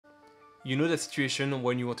You know that situation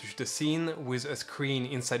when you want to shoot a scene with a screen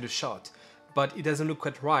inside the shot, but it doesn't look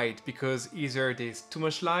quite right because either there's too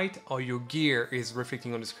much light or your gear is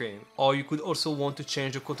reflecting on the screen. Or you could also want to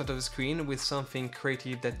change the content of the screen with something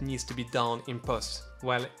creative that needs to be done in post.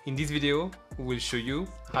 Well, in this video, we will show you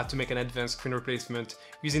how to make an advanced screen replacement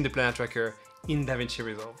using the Planar Tracker in DaVinci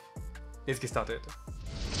Resolve. Let's get started.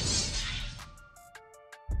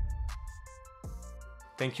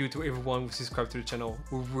 Thank you to everyone who subscribed to the channel.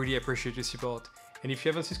 We really appreciate your support. And if you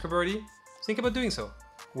haven't subscribed already, think about doing so.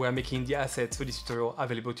 We are making the assets for this tutorial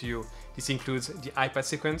available to you. This includes the iPad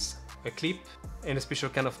sequence, a clip, and a special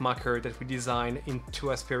kind of marker that we designed in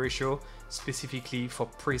 2 aspect ratio specifically for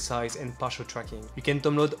precise and partial tracking. You can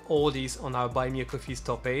download all these on our Buy Me a Coffee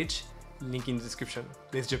store page, link in the description.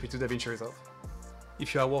 Let's jump into DaVinci Resolve.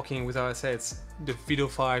 If you are working with our assets, the video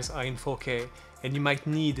files are in 4K and you might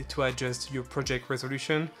need to adjust your project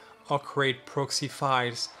resolution or create proxy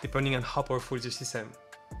files depending on how powerful is your system.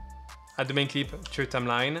 Add the main clip to your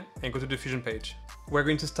timeline and go to the Fusion page. We're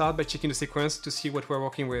going to start by checking the sequence to see what we're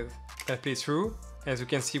working with. Can play through. As you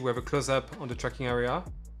can see, we have a close-up on the tracking area.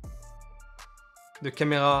 The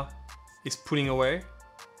camera is pulling away,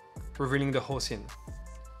 revealing the whole scene.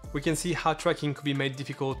 We can see how tracking could be made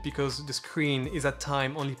difficult because the screen is at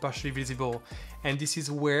times only partially visible, and this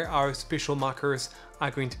is where our special markers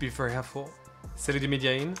are going to be very helpful. Select the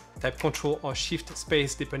media in, type Ctrl or Shift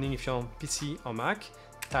space depending if you're on PC or Mac,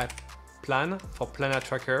 type Plan for Planar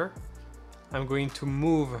Tracker. I'm going to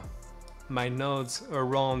move my nodes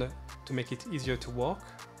around to make it easier to work.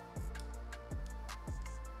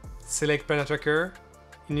 Select Planar Tracker.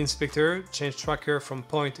 In the inspector, change tracker from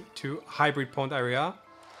point to hybrid point area.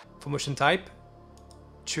 For motion type,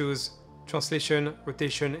 choose translation,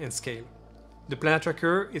 rotation, and scale. The Planar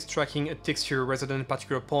Tracker is tracking a texture rather than a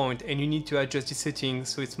particular point, and you need to adjust the settings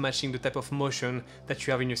so it's matching the type of motion that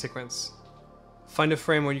you have in your sequence. Find a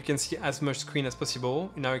frame where you can see as much screen as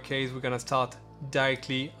possible. In our case, we're gonna start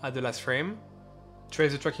directly at the last frame.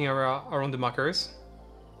 Trace the tracking area around the markers.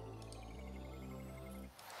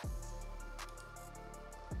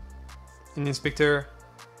 In the inspector,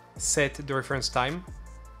 set the reference time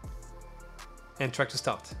and track to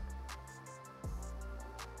start.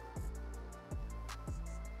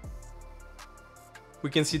 We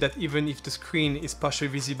can see that even if the screen is partially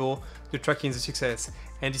visible, the tracking is a success,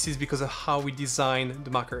 and this is because of how we design the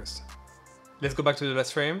markers. Let's go back to the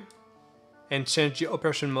last frame and change the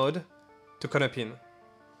operation mode to corner pin.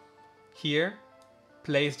 Here,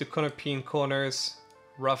 place the corner pin corners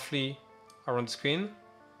roughly around the screen.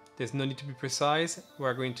 There's no need to be precise,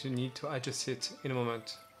 we're going to need to adjust it in a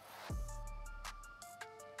moment.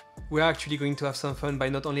 We are actually going to have some fun by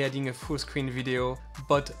not only adding a full screen video,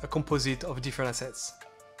 but a composite of different assets.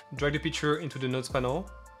 Drag the picture into the nodes panel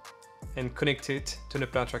and connect it to the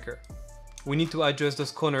Planar Tracker. We need to adjust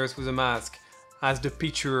those corners with a mask as the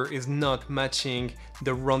picture is not matching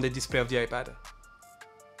the rounded display of the iPad.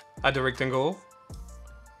 Add a rectangle,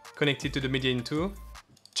 connect it to the media in 2,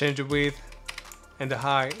 change the width and the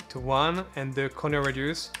height to 1 and the corner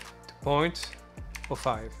radius to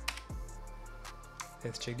 0.05.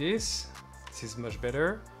 Let's check this. This is much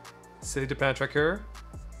better. Select the Planar Tracker,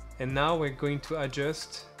 and now we're going to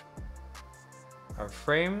adjust our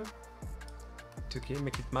frame to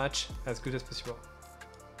make it match as good as possible.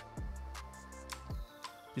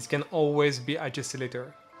 This can always be adjusted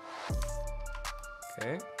later.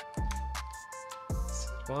 Okay.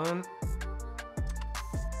 Set 1.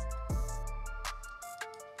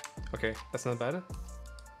 Okay, that's not bad.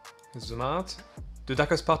 Zoom out. The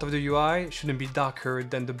darkest part of the UI shouldn't be darker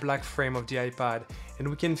than the black frame of the iPad, and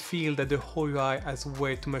we can feel that the whole UI has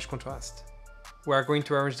way too much contrast. We are going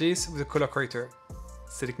to arrange this with a color corrector.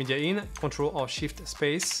 Select media in, Ctrl or Shift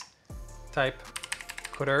space, type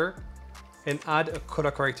color, and add a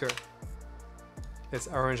color corrector. Let's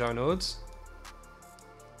arrange our nodes.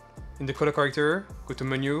 In the color corrector, go to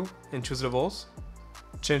menu and choose levels.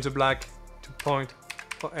 Change the black to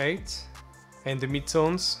 0.48 and the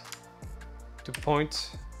midtones to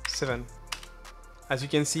 0.7. As you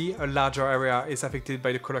can see, a larger area is affected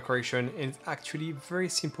by the color correction, and it's actually very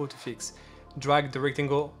simple to fix. Drag the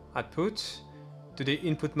rectangle output to the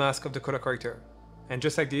input mask of the color corrector. And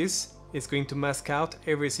just like this, it's going to mask out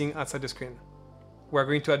everything outside the screen. We're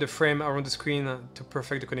going to add a frame around the screen to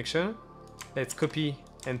perfect the connection. Let's copy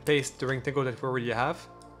and paste the rectangle that we already have.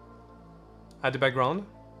 Add the background.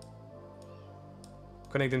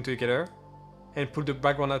 Connect them together and put the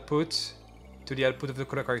background output to the output of the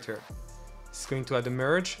color corrector. It's going to add a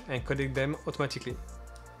merge and connect them automatically.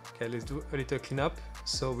 Okay, let's do a little cleanup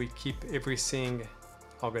so we keep everything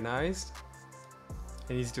organized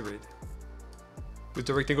and easy to read. With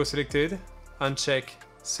the rectangle selected, uncheck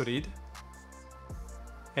solid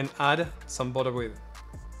and add some border width.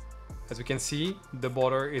 As we can see, the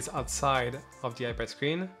border is outside of the iPad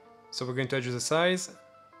screen, so we're going to adjust the size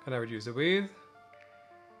and I reduce the width,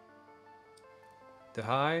 the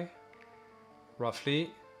height,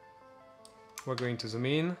 roughly. We're going to zoom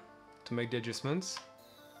in to make the adjustments.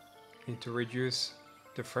 Need to reduce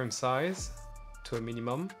the frame size to a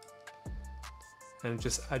minimum and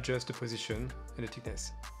just adjust the position and the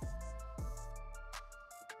thickness.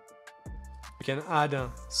 We can add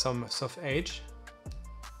some soft edge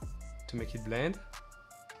to make it blend.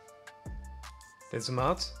 Let's zoom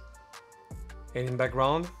out, and in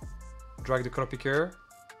background, drag the color picker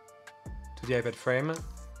to the iPad frame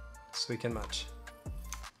so it can match.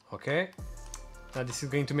 Okay, now this is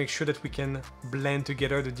going to make sure that we can blend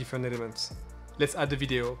together the different elements. Let's add the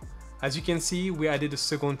video. As you can see, we added a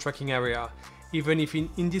second tracking area, even if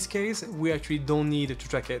in this case, we actually don't need to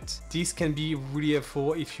track it. This can be really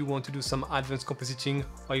helpful if you want to do some advanced compositing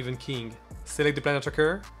or even keying. Select the Planar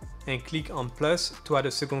Tracker and click on plus to add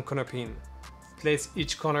a second corner pin. Place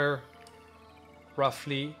each corner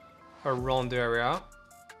roughly around the area.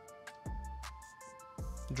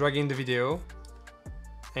 Drag in the video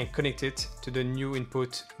and connect it to the new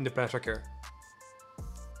input in the Planar Tracker.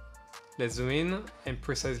 Let's zoom in and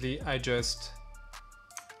precisely adjust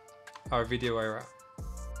our video area.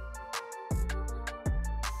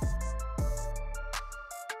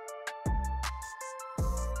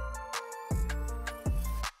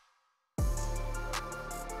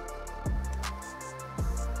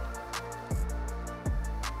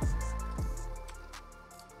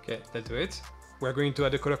 Okay, that'll do it. We're going to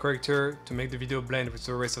add a color corrector to make the video blend with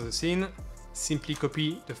the rest of the scene. Simply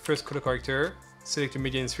copy the first color corrector, select the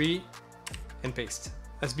media in 3, and paste.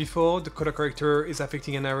 As before, the color corrector is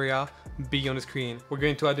affecting an area beyond the screen. We're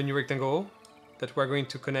going to add a new rectangle that we're going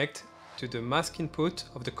to connect to the mask input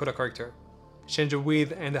of the color corrector. Change the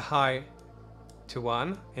width and the height to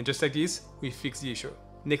 1, and just like this, we fix the issue.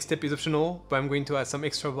 Next step is optional, but I'm going to add some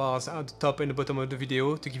extra bars at the top and the bottom of the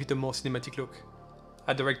video to give it a more cinematic look.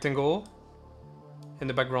 Add the rectangle and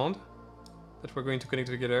the background that we're going to connect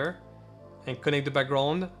together, and connect the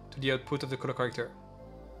background to the output of the color corrector.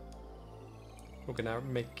 We're gonna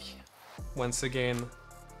make, once again,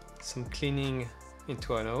 some cleaning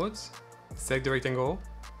into our nodes. Select the rectangle,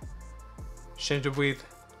 change the width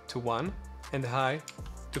to 1 and the height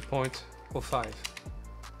to 0.05.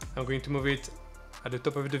 I'm going to move it at the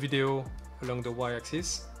top of the video along the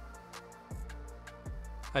y-axis.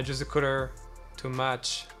 Adjust the color to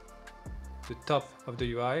match the top of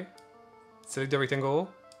the UI. Select the rectangle,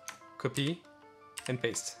 copy and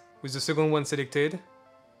paste. With the second one selected,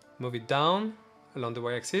 move it down along the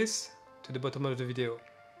y-axis to the bottom of the video.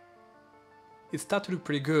 It starts to look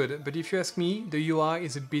pretty good, but if you ask me, the UI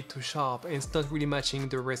is a bit too sharp and it's not really matching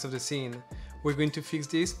the rest of the scene. We're going to fix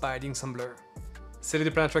this by adding some blur.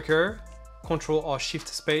 Select the Planar Tracker, Ctrl or Shift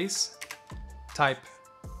space, type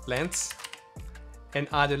lens, and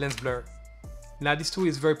add a lens blur. Now this tool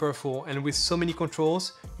is very powerful, and with so many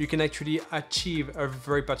controls, you can actually achieve a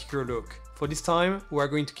very particular look. For this time, we are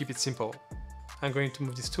going to keep it simple. I'm going to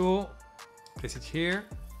move this tool, place it here.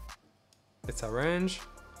 Let's arrange.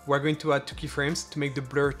 We're going to add 2 keyframes to make the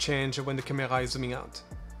blur change when the camera is zooming out.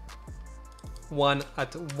 One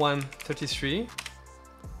at 133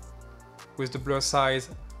 with the blur size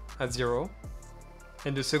at 0,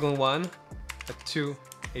 and the second one at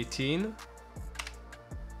 218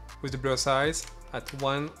 with the blur size at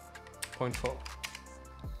 1.4.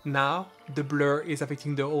 Now the blur is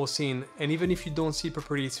affecting the whole scene, and even if you don't see it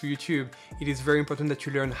properly through YouTube, it is very important that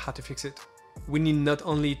you learn how to fix it. We need not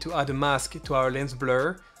only to add a mask to our lens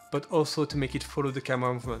blur, but also to make it follow the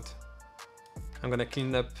camera movement. I'm gonna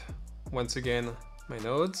clean up once again my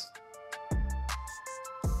nodes.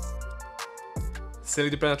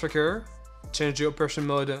 Select the Planar Tracker, change the operation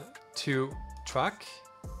mode to track,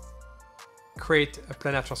 create a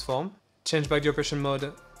planar transform, change back the operation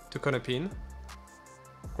mode to corner pin,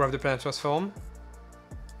 grab the planar transform,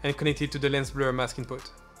 and connect it to the lens blur mask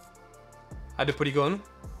input. Add a polygon,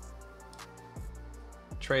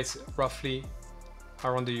 trace roughly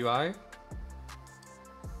around the UI,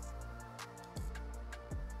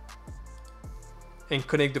 and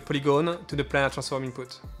connect the polygon to the planar transform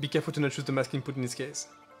input. Be careful to not choose the mask input in this case.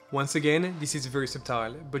 Once again, this is very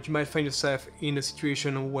subtle, but you might find yourself in a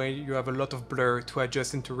situation where you have a lot of blur to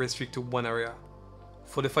adjust and to restrict to one area.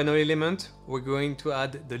 For the final element, we're going to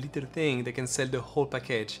add the little thing that can sell the whole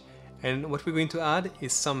package, and what we're going to add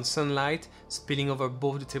is some sunlight spilling over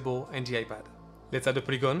both the table and the iPad. Let's add a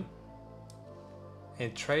polygon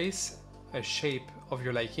and trace a shape of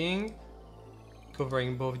your liking.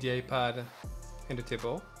 covering both the iPad and the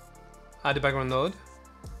table. Add the background node,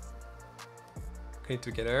 connect it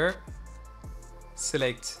together,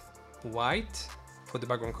 select white for the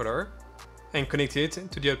background color, and connect it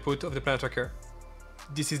to the output of the Planar Tracker.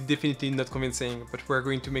 This is definitely not convincing, but we're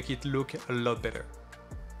going to make it look a lot better.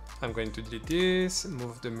 I'm going to delete this,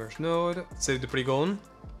 move the merge node, select the polygon,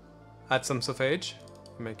 add some soft edge.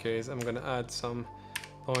 In my case, I'm gonna add some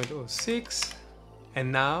 0.06. And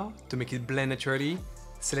now, to make it blend naturally,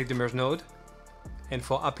 select the merge node, and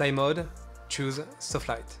for apply mode, choose soft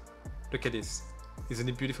light. Look at this, isn't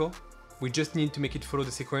it beautiful? We just need to make it follow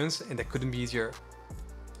the sequence, and that couldn't be easier.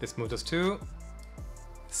 Let's move those two,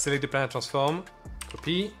 select the planar transform,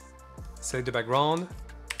 copy, select the background,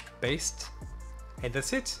 paste, and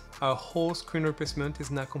that's it. Our whole screen replacement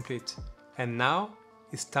is now complete. And now,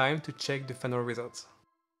 it's time to check the final results.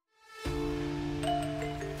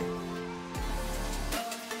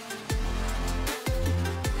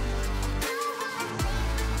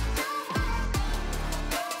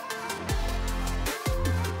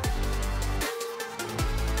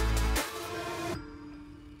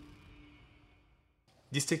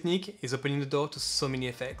 This technique is opening the door to so many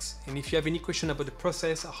effects, and if you have any question about the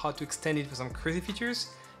process or how to extend it for some crazy features,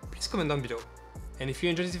 please comment down below. And if you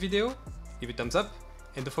enjoyed this video, leave a thumbs up,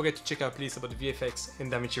 and don't forget to check out playlists about VFX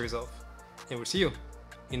and DaVinci Resolve. And we'll see you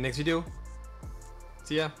in the next video.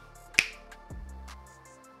 See ya!